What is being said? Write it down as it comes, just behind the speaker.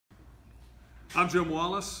I'm Jim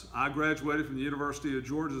Wallace. I graduated from the University of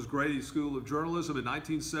Georgia's Grady School of Journalism in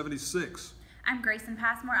 1976. I'm Grayson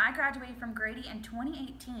Passmore. I graduated from Grady in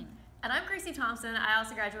 2018. And I'm Gracie Thompson. I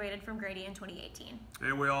also graduated from Grady in 2018.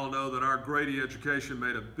 And we all know that our Grady education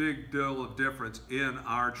made a big deal of difference in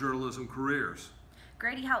our journalism careers.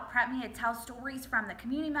 Grady helped prep me to tell stories from the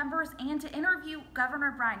community members and to interview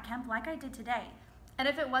Governor Brian Kemp like I did today. And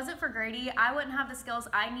if it wasn't for Grady, I wouldn't have the skills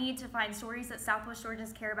I need to find stories that Southwest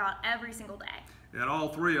Georgians care about every single day. And all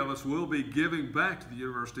three of us will be giving back to the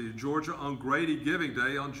University of Georgia on Grady Giving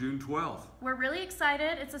Day on June 12th. We're really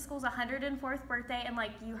excited. It's the school's 104th birthday, and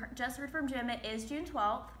like you just heard from Jim, it is June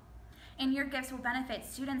 12th. And your gifts will benefit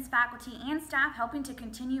students, faculty, and staff, helping to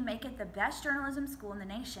continue make it the best journalism school in the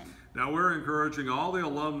nation. Now we're encouraging all the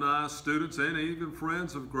alumni, students, and even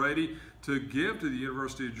friends of Grady to give to the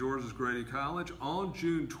University of Georgia's Grady College on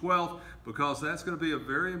June 12th, because that's going to be a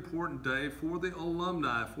very important day for the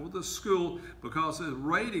alumni, for the school, because the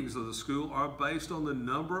ratings of the school are based on the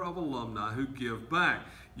number of alumni who give back.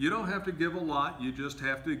 You don't have to give a lot, you just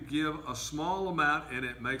have to give a small amount, and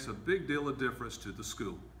it makes a big deal of difference to the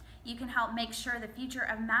school. You can help make sure the future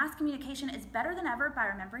of mass communication is better than ever by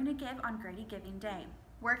remembering to give on Grady Giving Day.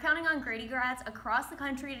 We're counting on Grady grads across the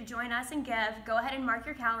country to join us and give. Go ahead and mark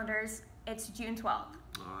your calendars. It's June 12th.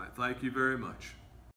 All right, thank you very much.